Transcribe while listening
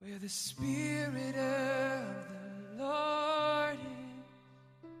the Spirit of the Lord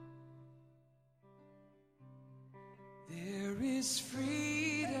is, there is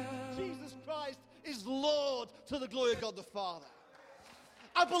freedom. Jesus Christ is Lord to the glory of God the Father.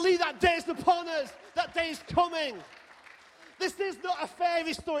 I believe that day is upon us. That day is coming. This is not a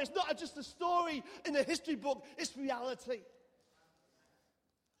fairy story. It's not just a story in a history book. It's reality.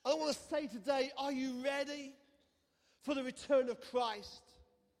 I want to say today, are you ready for the return of Christ?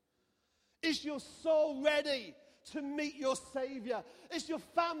 Is your soul ready to meet your Savior? Is your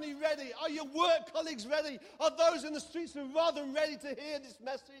family ready? Are your work colleagues ready? Are those in the streets who are rather than ready to hear this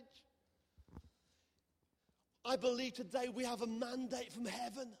message? I believe today we have a mandate from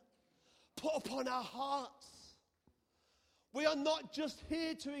heaven put upon our hearts. We are not just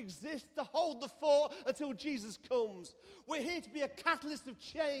here to exist, to hold the fort until Jesus comes. We're here to be a catalyst of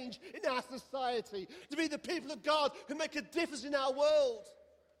change in our society, to be the people of God who make a difference in our world.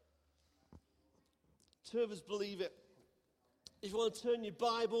 Two of us believe it. If you want to turn your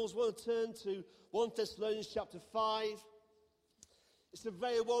Bibles, want to turn to 1 Thessalonians chapter 5. It's a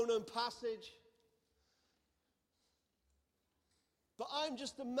very well-known passage. But I'm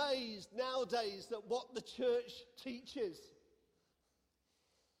just amazed nowadays at what the church teaches.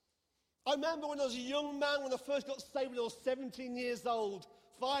 I remember when I was a young man, when I first got saved when I was 17 years old,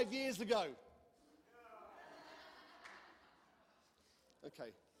 5 years ago.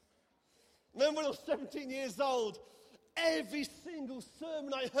 Okay. Remember when I was 17 years old, every single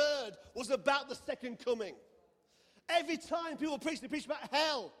sermon I heard was about the second coming. Every time people preached, they preached about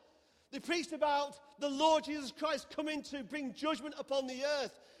hell. They preached about the Lord Jesus Christ coming to bring judgment upon the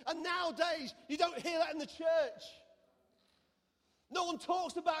earth. And nowadays, you don't hear that in the church. No one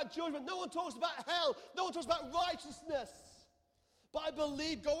talks about judgment. No one talks about hell. No one talks about righteousness. But I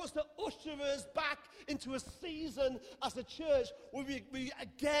believe God wants to usher us back into a season as a church where we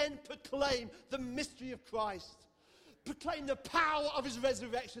again proclaim the mystery of Christ. Proclaim the power of his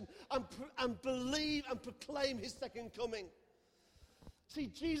resurrection and believe and proclaim his second coming. See,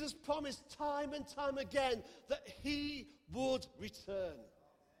 Jesus promised time and time again that he would return.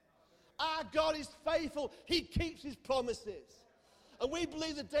 Our God is faithful. He keeps his promises. And we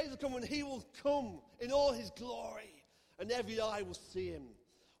believe the days will come when he will come in all his glory and every eye will see him.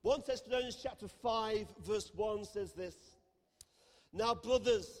 1 Thessalonians chapter 5 verse 1 says this. Now,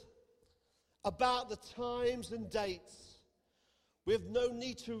 brothers, about the times and dates, we have no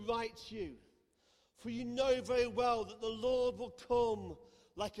need to write to you. For you know very well that the Lord will come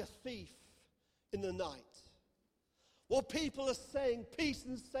like a thief in the night. What people are saying, peace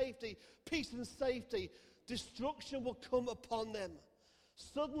and safety, destruction will come upon them.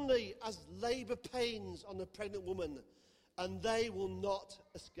 Suddenly as labor pains on a pregnant woman, and they will not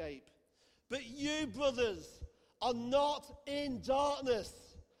escape. But you, brothers, are not in darkness,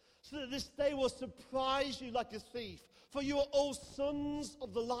 so that this day will surprise you like a thief. For you are all sons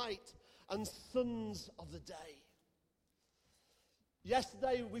of the light and sons of the day.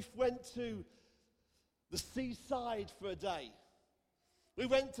 Yesterday we went to the seaside for a day. We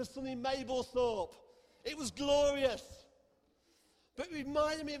went to sunny Mablethorpe. It was glorious. But it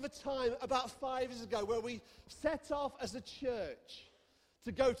reminded me of a time about 5 years ago where we set off as a church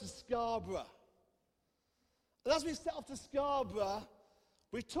to go to Scarborough. And as we set off to Scarborough,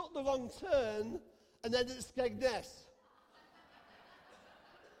 we took the wrong turn and ended at Skegness.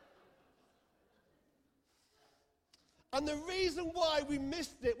 And the reason why we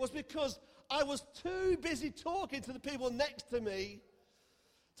missed it was because I was too busy talking to the people next to me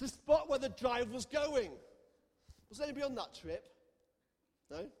to spot where the drive was going. Was anybody on that trip?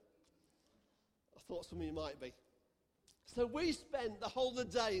 No? I thought some of you might be. So we spent the whole of the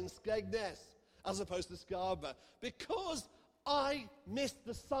day in Skegness as opposed to Scarborough because I missed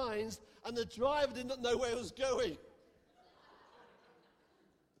the signs and the driver did not know where he was going.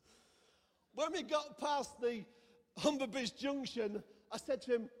 When we got past the Humber Bridge Junction, I said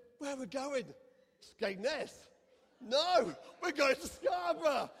to him, where are we going? Skegness. No, we're going to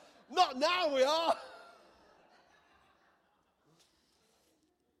Scarborough. Not now, we are.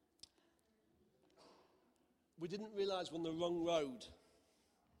 We didn't realize we're on the wrong road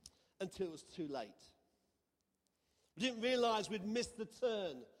until it was too late. We didn't realize we'd missed the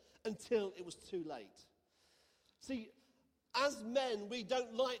turn until it was too late. See, as men, we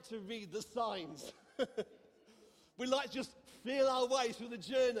don't like to read the signs. We like to just feel our way through the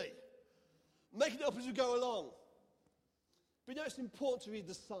journey, make it up as we go along. But you know, it's important to read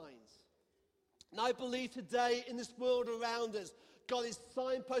the signs. And I believe today in this world around us, God is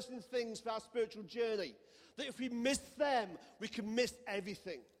signposting things for our spiritual journey. That if we miss them, we can miss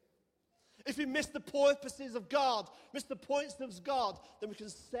everything. If we miss the purposes of God, miss the points of God, then we can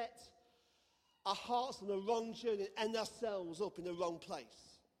set our hearts on the wrong journey and end ourselves up in the wrong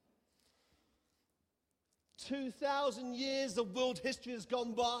place. 2,000 years of world history has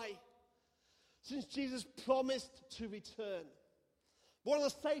gone by since Jesus promised to return. But I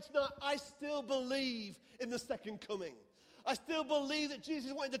want to say tonight, I still believe in the second coming. I still believe that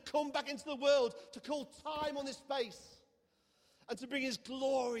Jesus wanted to come back into the world to call time on this face and to bring his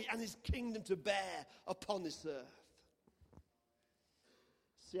glory and his kingdom to bear upon this earth.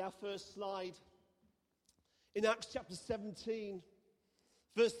 See our first slide. In Acts chapter 17,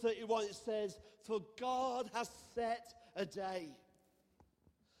 verse 31, it says, "For God has set a day.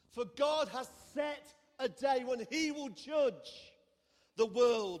 For God has set a day when he will judge the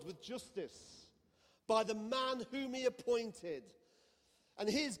world with justice by the man whom he appointed. And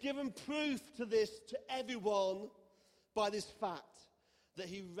he has given proof to this to everyone by this fact, that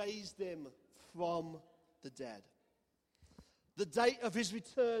he raised him from the dead." The date of his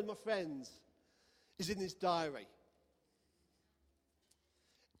return, my friends, is in his diary.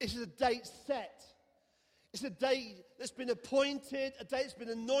 It's a date set. It's a date that's been appointed, a date that's been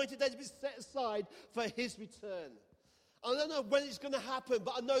anointed, a date that's been set aside for his return. I don't know when it's going to happen,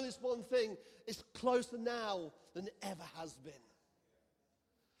 but I know this one thing, it's closer now than it ever has been.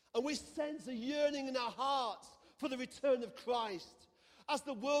 And we sense a yearning in our hearts for the return of Christ. As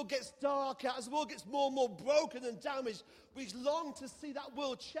the world gets darker, as the world gets more and more broken and damaged, we long to see that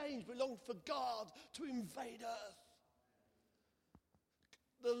world change. We long for God to invade earth.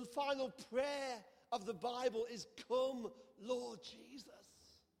 The final prayer of the Bible is, "Come, Lord Jesus."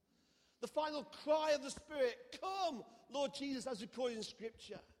 The final cry of the Spirit, "Come, Lord Jesus," as recorded in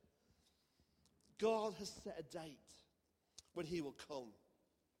Scripture. God has set a date when he will come.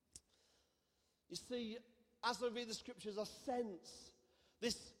 You see, as I read the Scriptures, I sense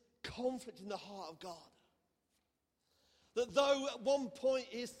this conflict in the heart of God. That though at one point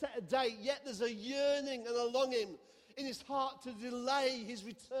he has set a date, yet there's a yearning and a longing in his heart to delay his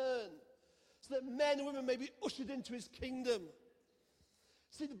return, so that men and women may be ushered into his kingdom.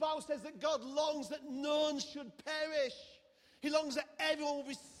 See, the Bible says that God longs that none should perish. He longs that everyone will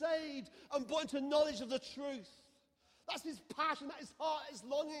be saved and brought into knowledge of the truth. That's his passion, that's his heart, his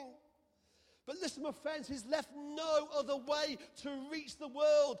longing. But listen, my friends, he's left no other way to reach the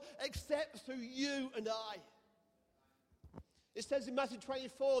world except through you and I. It says in Matthew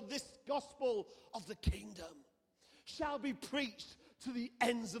 24, "This gospel of the kingdom shall be preached to the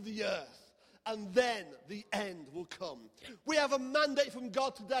ends of the earth, and then the end will come." We have a mandate from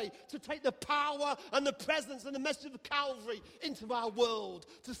God today to take the power and the presence and the message of Calvary into our world,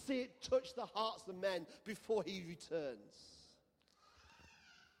 to see it touch the hearts of men before he returns.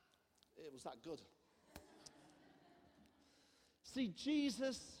 It was that good. See,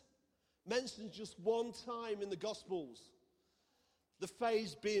 Jesus mentions just one time in the Gospels the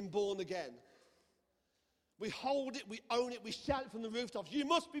phrase "being born again." We hold it, we own it, we shout it from the rooftops, "You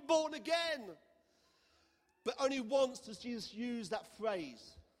must be born again." But only once does Jesus use that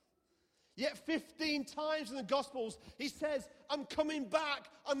phrase. Yet 15 times in the Gospels, he says, "I'm coming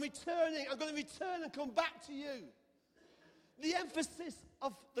back, I'm returning, I'm going to return and come back to you." The emphasis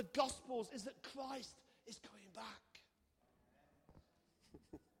of the Gospels is that Christ is coming back.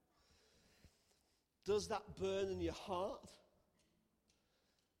 Does that burn in your heart?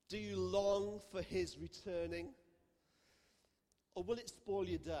 Do you long for his returning? Or will it spoil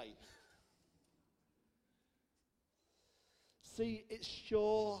your day? See, it's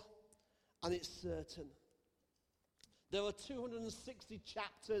sure and it's certain. There are 260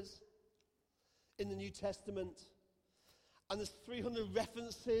 chapters in the New Testament. And there's 300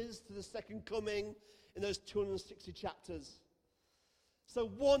 references to the second coming in those 260 chapters. So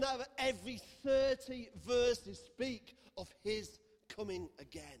 1 out of every 30 verses speak of his coming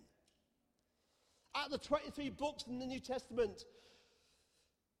again. Out of the 23 books in the New Testament,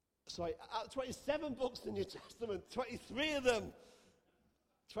 out of 27 books in the New Testament, 23 of them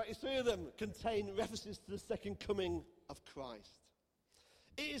contain references to the second coming of Christ.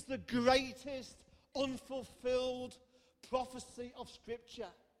 It is the greatest unfulfilled prophecy of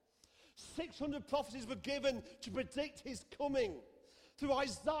Scripture. 600 prophecies were given to predict his coming. Through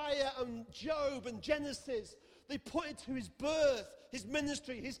Isaiah and Job and Genesis, they pointed to his birth, his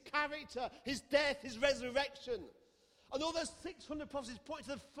ministry, his character, his death, his resurrection. And all those 600 prophecies point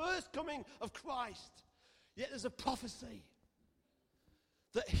to the first coming of Christ. Yet there's a prophecy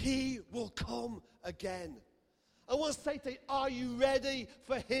that he will come again. I want to say to you, are you ready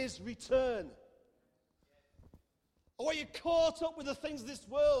for his return? Or are you caught up with the things of this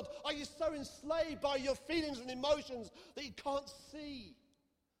world? Are you so enslaved by your feelings and emotions that you can't see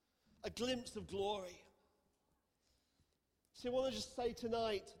a glimpse of glory. See, I want to just say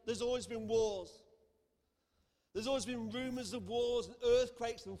tonight, there's always been wars. There's always been rumors of wars and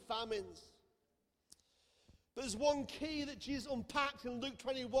earthquakes and famines. But there's one key that Jesus unpacked in Luke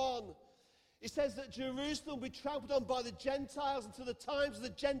 21. He says that Jerusalem will be trampled on by the Gentiles until the times of the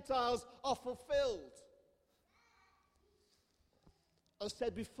Gentiles are fulfilled. I've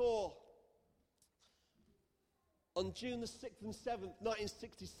said before, on June the 6th and 7th,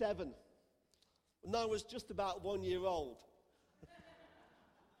 1967, when I was just about 1 year old,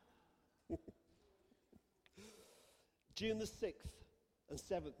 June the 6th and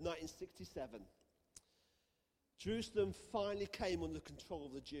 7th, 1967, Jerusalem finally came under control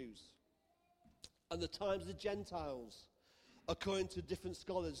of the Jews. And the times of the Gentiles, according to different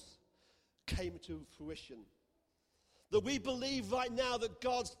scholars, came to fruition. That we believe right now that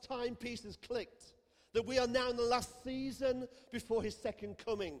God's timepiece has clicked. That we are now in the last season before his second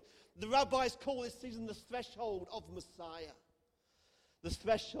coming. The rabbis call this season the threshold of Messiah. The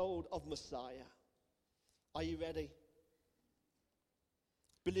threshold of Messiah. Are you ready?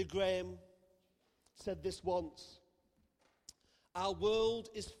 Billy Graham said this once. Our world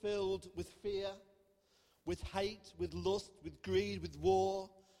is filled with fear, with hate, with lust, with greed, with war,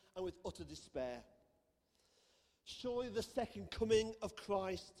 and with utter despair. Surely the second coming of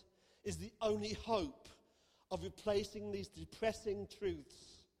Christ is the only hope of replacing these depressing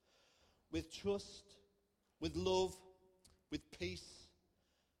truths with trust, with love, with peace,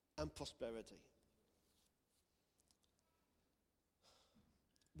 and prosperity.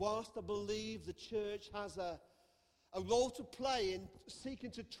 Whilst I believe the church has a role to play in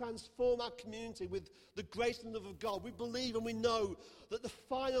seeking to transform our community with the grace and love of God, we believe and we know that the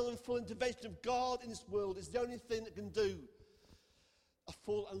final and full intervention of God in this world is the only thing that can do a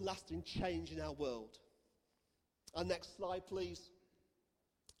full and lasting change in our world. Our next slide, please.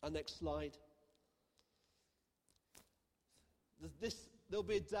 Our next slide. There'll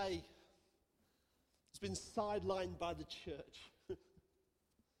be a day that's been sidelined by the church.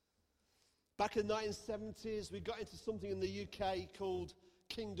 Back in the 1970s, we got into something in the UK called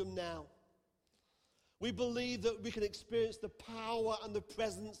Kingdom Now. We believe that we can experience the power and the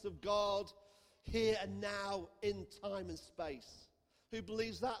presence of God here and now in time and space. Who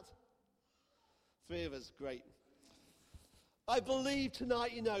believes that? 3 of us, great. I believe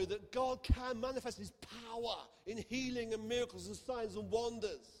tonight, that God can manifest his power in healing and miracles and signs and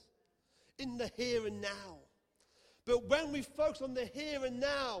wonders in the here and now. But when we focus on the here and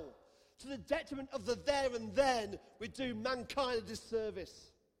now, to the detriment of the there and then, we do mankind a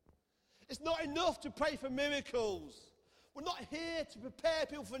disservice. It's not enough to pray for miracles. We're not here to prepare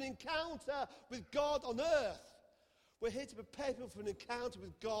people for an encounter with God on earth. We're here to prepare people for an encounter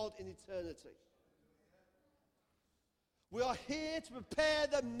with God in eternity. We are here to prepare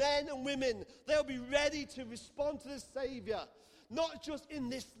the men and women. They'll be ready to respond to the Savior, not just in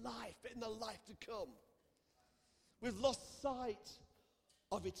this life, but in the life to come. We've lost sight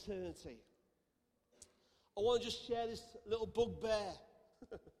of eternity. I want to just share this little bugbear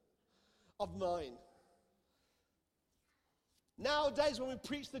of mine. Nowadays, when we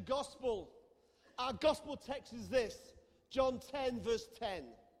preach the gospel, our gospel text is this, John 10, verse 10.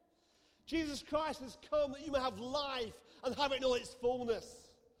 Jesus Christ has come that you may have life and have it in all its fullness.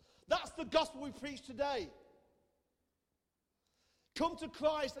 That's the gospel we preach today. Come to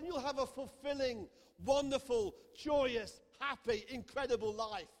Christ and you'll have a fulfilling, wonderful, joyous, happy, incredible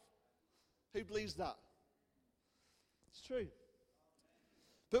life. Who believes that? It's true.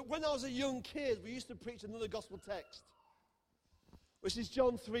 But when I was a young kid, we used to preach another gospel text, which is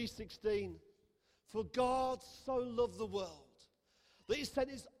John 3:16. For God so loved the world that he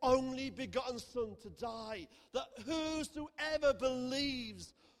sent his only begotten Son to die, that whosoever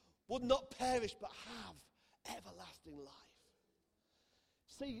believes would not perish but have everlasting life.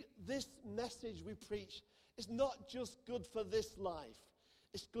 See, this message we preach is not just good for this life,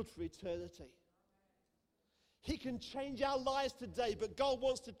 it's good for eternity. He can change our lives today, but God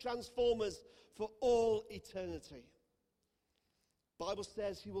wants to transform us for all eternity. The Bible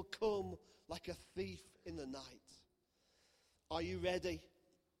says he will come like a thief in the night. Are you ready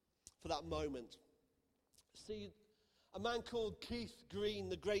for that moment? See, a man called Keith Green,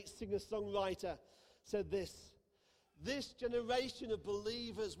 the great singer-songwriter, said this: this generation of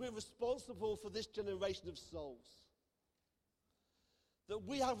believers, we're responsible for this generation of souls. That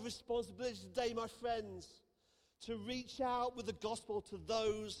we have responsibility today, my friends, to reach out with the gospel to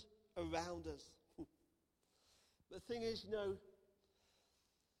those around us. The thing is,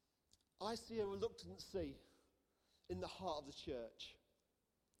 I see a reluctancy in the heart of the church,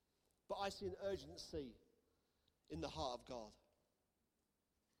 but I see an urgency in the heart of God.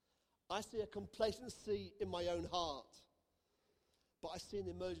 I see a complacency in my own heart, but I see an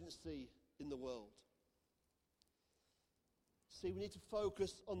emergency in the world. See, we need to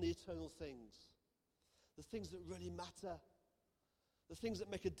focus on the eternal things, the things that really matter, the things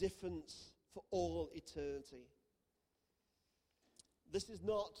that make a difference for all eternity. This is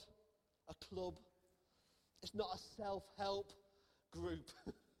not a club. It's not a self-help group.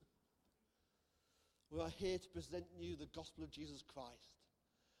 We are here to present you the gospel of Jesus Christ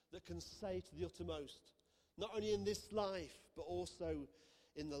that can say to the uttermost, not only in this life, but also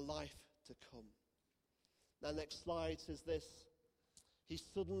in the life to come. Now, next slide says this. He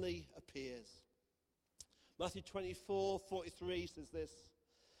suddenly appears. Matthew 24:43 says this.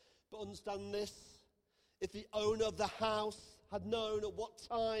 But understand this, if the owner of the house had known at what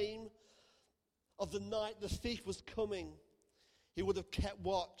time of the night the thief was coming, he would have kept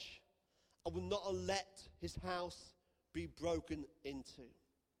watch and would not have let his house be broken into.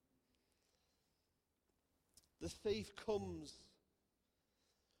 The thief comes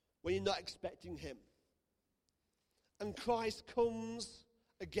when you're not expecting him. And Christ comes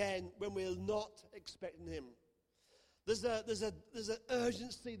again when we're not expecting him. There's an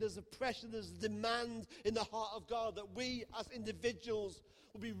urgency, there's a pressure, there's a demand in the heart of God that we as individuals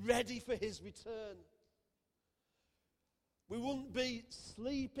will be ready for his return. We won't be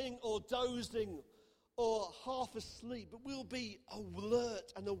sleeping or dozing or half asleep, but we'll be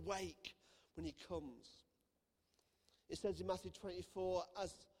alert and awake when he comes. It says in Matthew 24,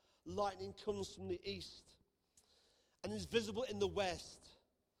 as lightning comes from the east and is visible in the west,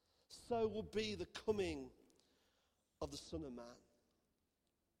 so will be the coming of the Son of Man.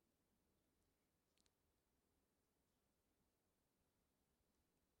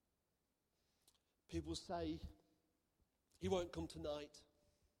 People say, he won't come tonight.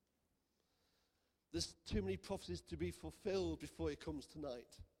 There's too many prophecies to be fulfilled before he comes tonight.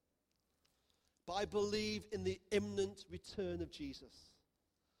 But I believe in the imminent return of Jesus.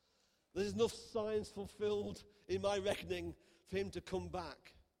 There's enough signs fulfilled in my reckoning for him to come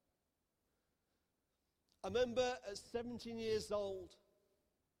back. I remember at 17 years old,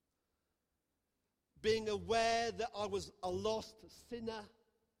 being aware that I was a lost sinner,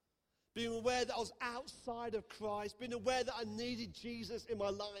 being aware that I was outside of Christ, being aware that I needed Jesus in my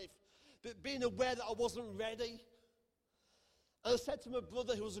life, but being aware that I wasn't ready. And I said to my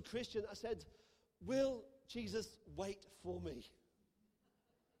brother who was a Christian, I said, will Jesus wait for me?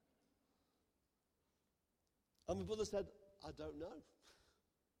 And my brother said, I don't know.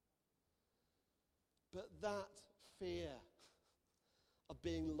 But that fear of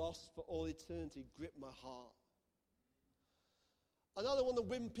being lost for all eternity gripped my heart. And I don't want to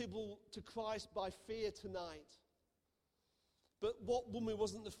win people to Christ by fear tonight. But what won me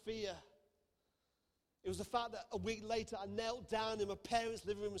wasn't the fear. It was the fact that a week later I knelt down in my parents'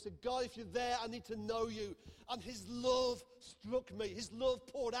 living room and said, God, if you're there, I need to know you. And his love struck me. His love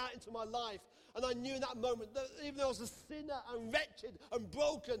poured out into my life. And I knew in that moment that even though I was a sinner and wretched and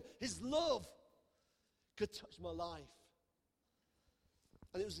broken, his love could touch my life.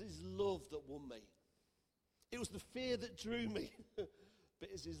 And it was his love that won me. It was the fear that drew me, but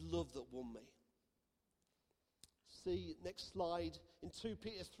it's his love that won me. See, next slide, in 2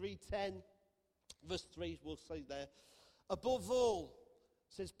 Peter 3:10, verse 3, we'll say there. Above all,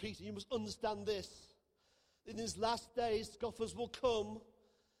 says Peter, you must understand this. In his last days, scoffers will come,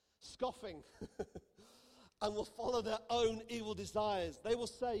 scoffing, and will follow their own evil desires. They will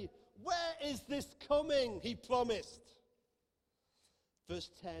say, where is this coming, he promised? Verse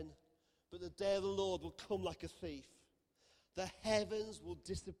 10, but the day of the Lord will come like a thief. The heavens will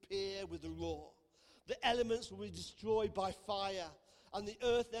disappear with a roar. The elements will be destroyed by fire, and the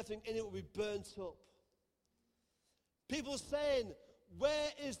earth and everything in it will be burnt up. People are saying, where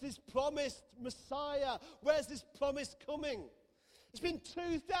is this promised Messiah? Where's this promise coming? It's been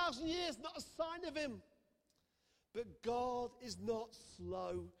 2,000 years, not a sign of him. But God is not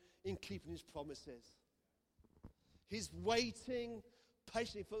slow in keeping his promises. He's waiting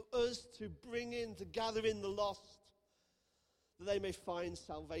patiently for us to bring in, to gather in the lost, that they may find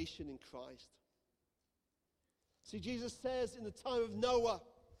salvation in Christ. See, Jesus says in the time of Noah,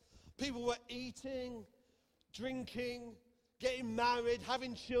 people were eating, drinking, getting married,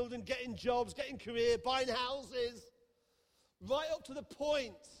 having children, getting jobs, getting career, buying houses, right up to the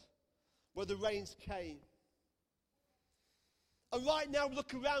point where the rains came. And right now we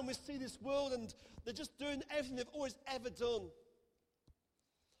look around, we see this world and they're just doing everything they've always ever done.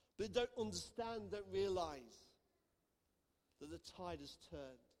 But they don't understand, don't realize that the tide has turned.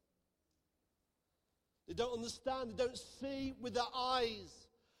 They don't understand, they don't see with their eyes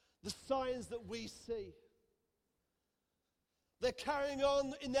the signs that we see. They're carrying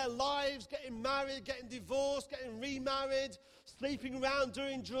on in their lives, getting married, getting divorced, getting remarried, sleeping around,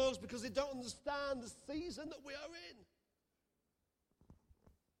 doing drugs because they don't understand the season that we are in.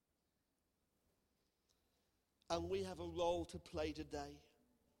 And we have a role to play today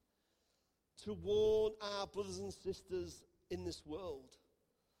to warn our brothers and sisters in this world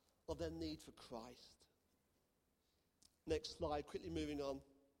of their need for Christ. Next slide, quickly moving on.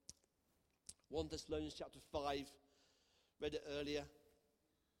 1 Thessalonians chapter 5, read it earlier.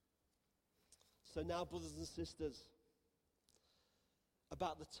 So now, brothers and sisters,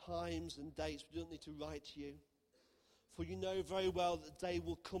 about the times and dates, we don't need to write to you, for you know very well that the day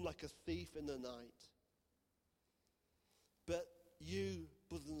will come like a thief in the night. But you,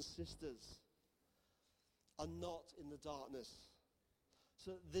 brothers and sisters, are not in the darkness,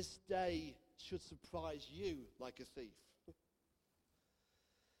 so that this day should surprise you like a thief.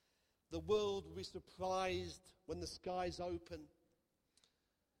 The world will be surprised when the skies open.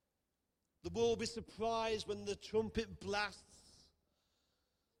 The world will be surprised when the trumpet blasts.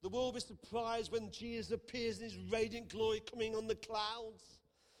 The world will be surprised when Jesus appears in his radiant glory coming on the clouds.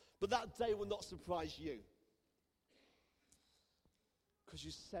 But that day will not surprise you, because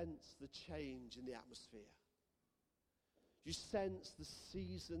you sense the change in the atmosphere. You sense the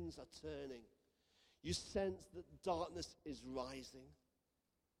seasons are turning. You sense that darkness is rising.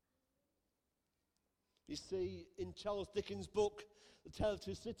 You see, in Charles Dickens' book, The Tale of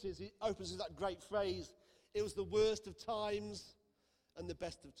Two Cities, he opens with that great phrase, it was the worst of times and the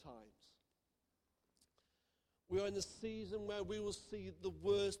best of times. We are in a season where we will see the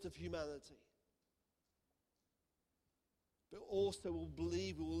worst of humanity. But also we'll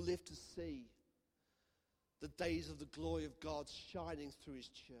believe we will live to see the days of the glory of God shining through his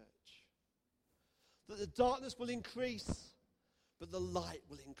church. That the darkness will increase, but the light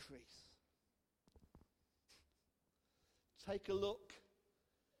will increase. Take a look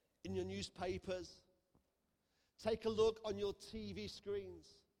in your newspapers. Take a look on your TV screens.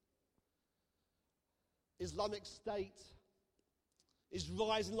 Islamic State is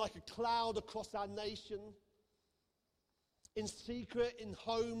rising like a cloud across our nation, in secret, in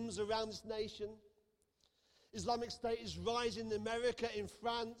homes around this nation. Islamic State is rising in America, in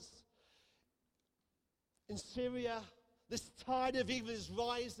France, in Syria. This tide of evil is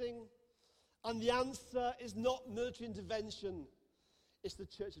rising. And the answer is not military intervention. It's the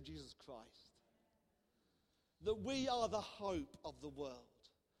Church of Jesus Christ. That we are the hope of the world.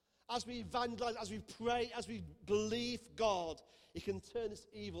 As we evangelize, as we pray, as we believe God, he can turn this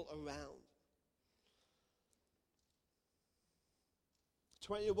evil around.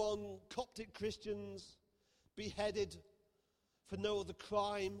 21 Coptic Christians beheaded for no other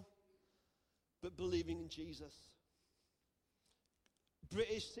crime but believing in Jesus.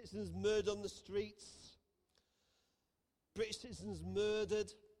 British citizens murdered on the streets. British citizens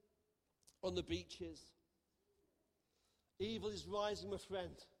murdered on the beaches. Evil is rising, my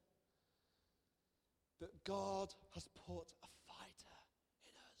friend. But God has put a fighter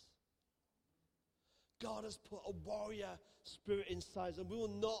in us. God has put a warrior spirit inside us, and we will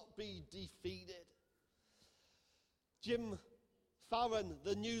not be defeated. Jim Farron,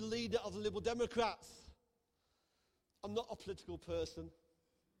 the new leader of the Liberal Democrats. I'm not a political person,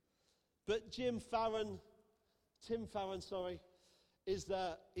 but Tim Farron, is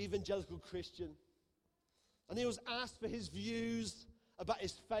an evangelical Christian. And he was asked for his views about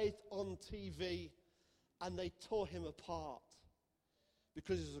his faith on TV, and they tore him apart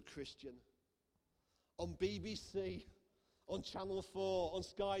because he was a Christian. On BBC, on Channel 4, on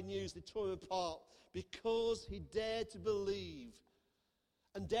Sky News, they tore him apart because he dared to believe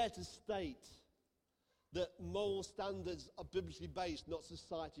and dared to state that moral standards are biblically based, not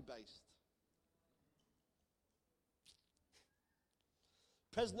society based.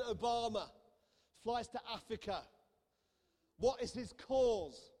 President Obama flies to Africa. What is his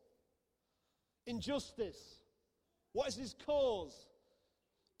cause? Injustice. What is his cause?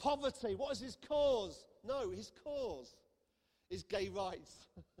 Poverty. What is his cause? No, his cause is gay rights.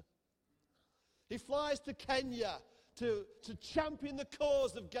 He flies to Kenya to champion the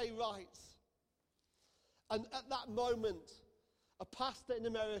cause of gay rights. And at that moment, a pastor in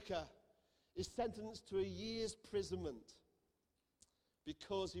America is sentenced to a year's imprisonment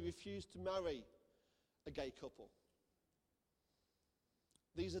because he refused to marry a gay couple.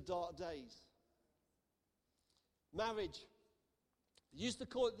 These are dark days. Marriage. They used to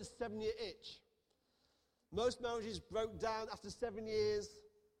call it the 7-year itch. Most marriages broke down after 7 years.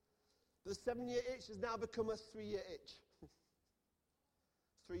 The 7-year itch has now become a 3-year itch.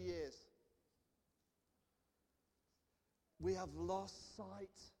 3 years. We have lost sight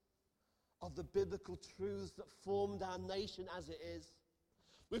of the biblical truths that formed our nation as it is.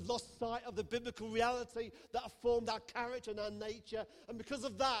 We've lost sight of the biblical reality that have formed our character and our nature. And because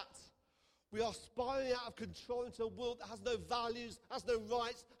of that, we are spiraling out of control into a world that has no values, has no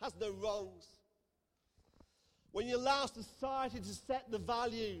rights, has no wrongs. When you allow society to set the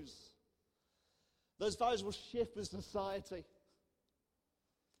values, those values will shift with society.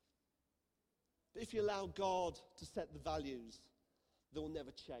 But if you allow God to set the values, they will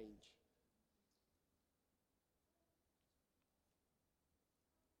never change.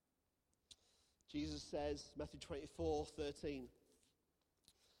 Jesus says, Matthew 24:13,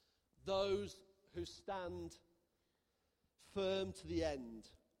 those who stand firm to the end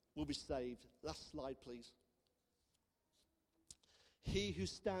will be saved. Last slide, please. He who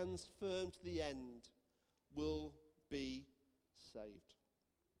stands firm to the end will be saved.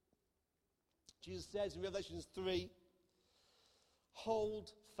 Jesus says in Revelation 3,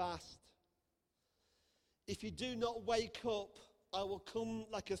 hold fast. If you do not wake up, I will come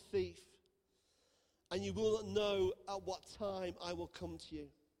like a thief, and you will not know at what time I will come to you.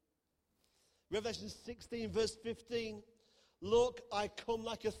 Revelation 16, verse 15, look, I come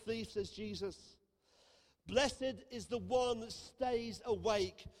like a thief, says Jesus. Blessed is the one that stays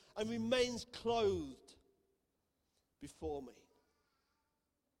awake and remains clothed before me.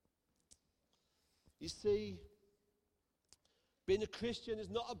 You see, being a Christian is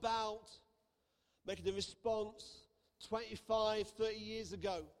not about making a response 25, 30 years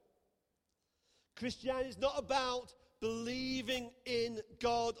ago. Christianity is not about believing in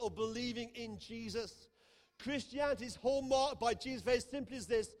God or believing in Jesus. Christianity is hallmarked by Jesus very simply as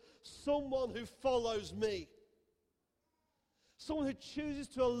this: someone who follows me. Someone who chooses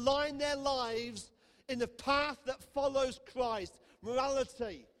to align their lives in the path that follows Christ.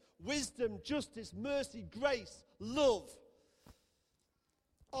 Morality, wisdom, justice, mercy, grace, love.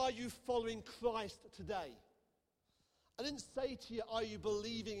 Are you following Christ today? I didn't say to you, are you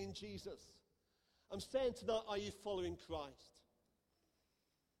believing in Jesus? I'm saying tonight, are you following Christ?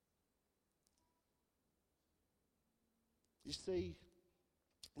 You see,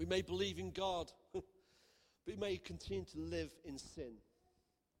 we may believe in God, but we may continue to live in sin.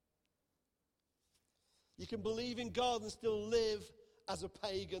 You can believe in God and still live as a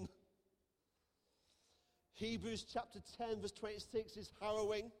pagan. Hebrews chapter 10, verse 26 is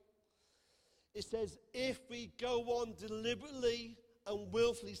harrowing. It says, if we go on deliberately and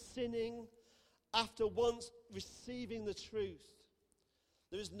willfully sinning after once receiving the truth,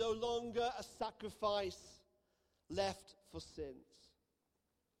 there is no longer a sacrifice left for sins.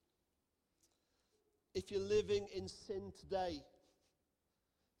 If you're living in sin today,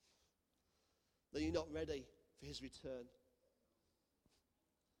 then you're not ready for his return.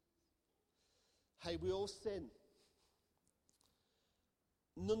 Hey, we all sin.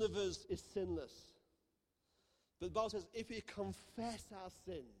 None of us is sinless. But the Bible says if we confess our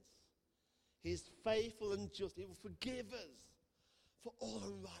sins, he is faithful and just. He will forgive us for all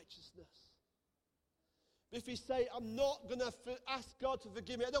unrighteousness. But if we say, I'm not going to ask God to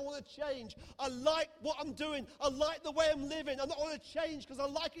forgive me, I don't want to change, I like what I'm doing, I like the way I'm living, I don't want to change because I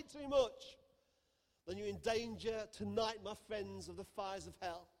like it too much, then you're in danger tonight, my friends, of the fires of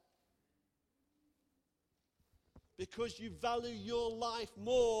hell. Because you value your life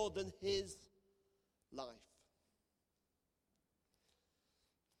more than his life.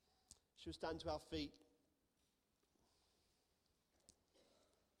 Should we stand to our feet?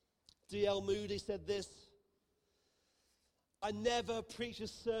 D.L. Moody said this: I never preach a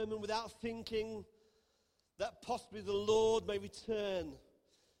sermon without thinking that possibly the Lord may return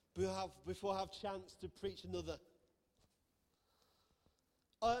before I have chance to preach another.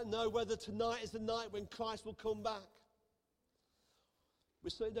 I don't know whether tonight is the night when Christ will come back. We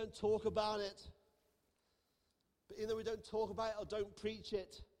certainly don't talk about it. But even though we don't talk about it or don't preach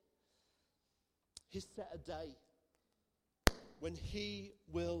it, he's set a day when he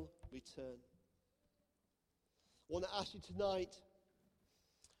will return. I want to ask you tonight,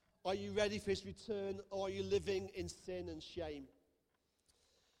 are you ready for his return, or are you living in sin and shame?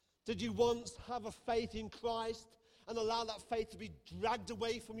 Did you once have a faith in Christ and allow that faith to be dragged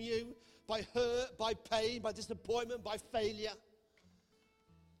away from you by hurt, by pain, by disappointment, by failure?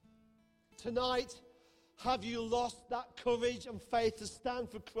 Tonight, have you lost that courage and faith to stand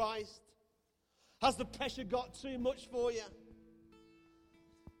for Christ? Has the pressure got too much for you?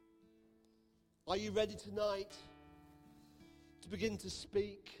 Are you ready tonight to begin to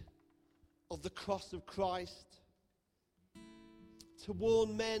speak of the cross of Christ? To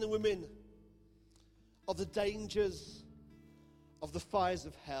warn men and women of the dangers of the fires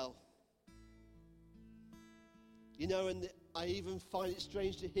of hell? You know, and I even find it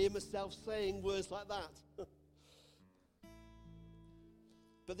strange to hear myself saying words like that.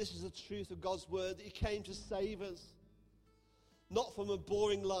 But this is the truth of God's word, that he came to save us, not from a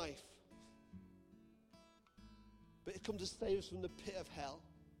boring life, but he came to save us from the pit of hell.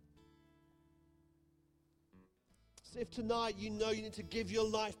 So if tonight you know you need to give your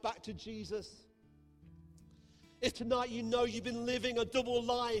life back to Jesus, if tonight you know you've been living a double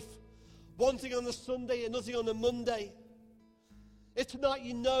life, one thing on a Sunday, another thing on a Monday, if tonight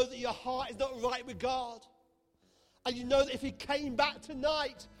you know that your heart is not right with God, and you know that if he came back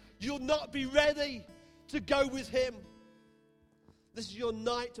tonight, you'll not be ready to go with him, this is your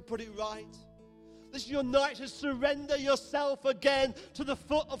night to put it right. This is your night to surrender yourself again to the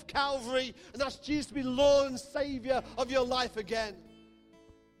foot of Calvary and ask Jesus to be Lord and Savior of your life again.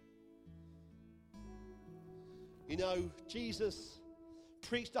 You know, Jesus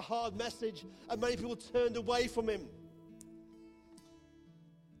preached a hard message and many people turned away from him.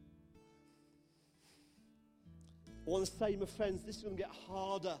 I want to say, my friends, this is going to get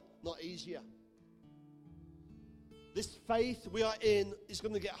harder, not easier. This faith we are in is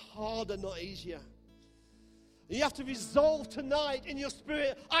going to get harder, not easier. And you have to resolve tonight in your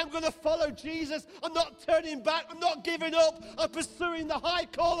spirit, I'm going to follow Jesus. I'm not turning back. I'm not giving up. I'm pursuing the high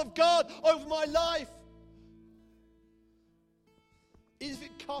call of God over my life. Even if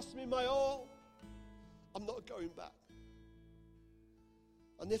it costs me my all, I'm not going back.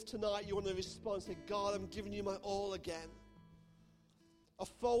 And if tonight you want to respond and say, God, I'm giving you my all again. I've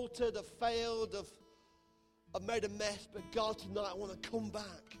faltered, I've failed, I've made a mess, but God, tonight I want to come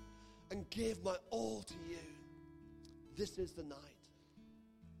back and give my all to you. This is the night.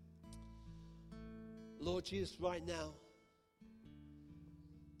 Lord Jesus, right now,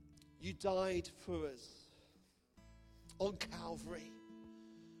 you died for us on Calvary,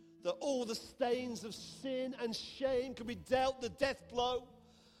 that all the stains of sin and shame could be dealt the death blow.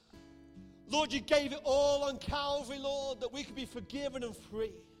 Lord, you gave it all on Calvary, Lord, that we could be forgiven and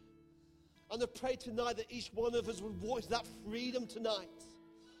free. And I pray tonight that each one of us would walk into that freedom tonight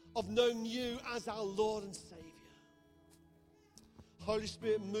of knowing you as our Lord and Savior. Holy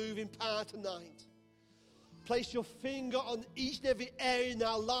Spirit, move in power tonight. Place your finger on each and every area in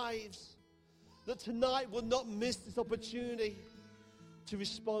our lives, that tonight we'll not miss this opportunity to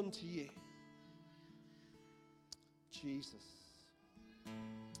respond to you. Jesus.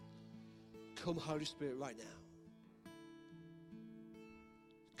 Come, Holy Spirit, right now.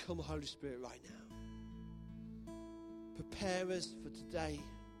 Come, Holy Spirit, right now. Prepare us for today.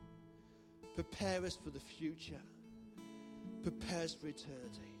 Prepare us for the future. Prepare us for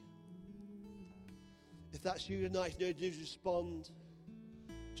eternity. If that's you tonight, you need to respond.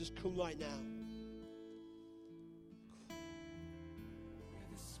 Just come right now. Where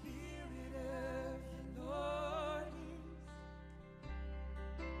the Spirit of the Lord is,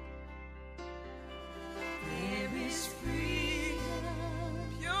 there is freedom,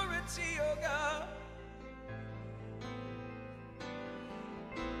 purity, oh God.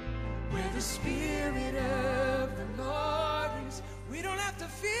 Where the Spirit of the Lord is, we don't have to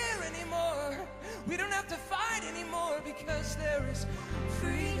fear anymore. We don't have to fight anymore, because there is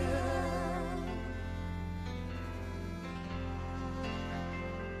freedom.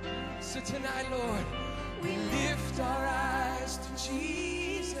 So tonight, Lord, we lift our eyes to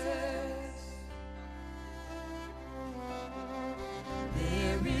Jesus.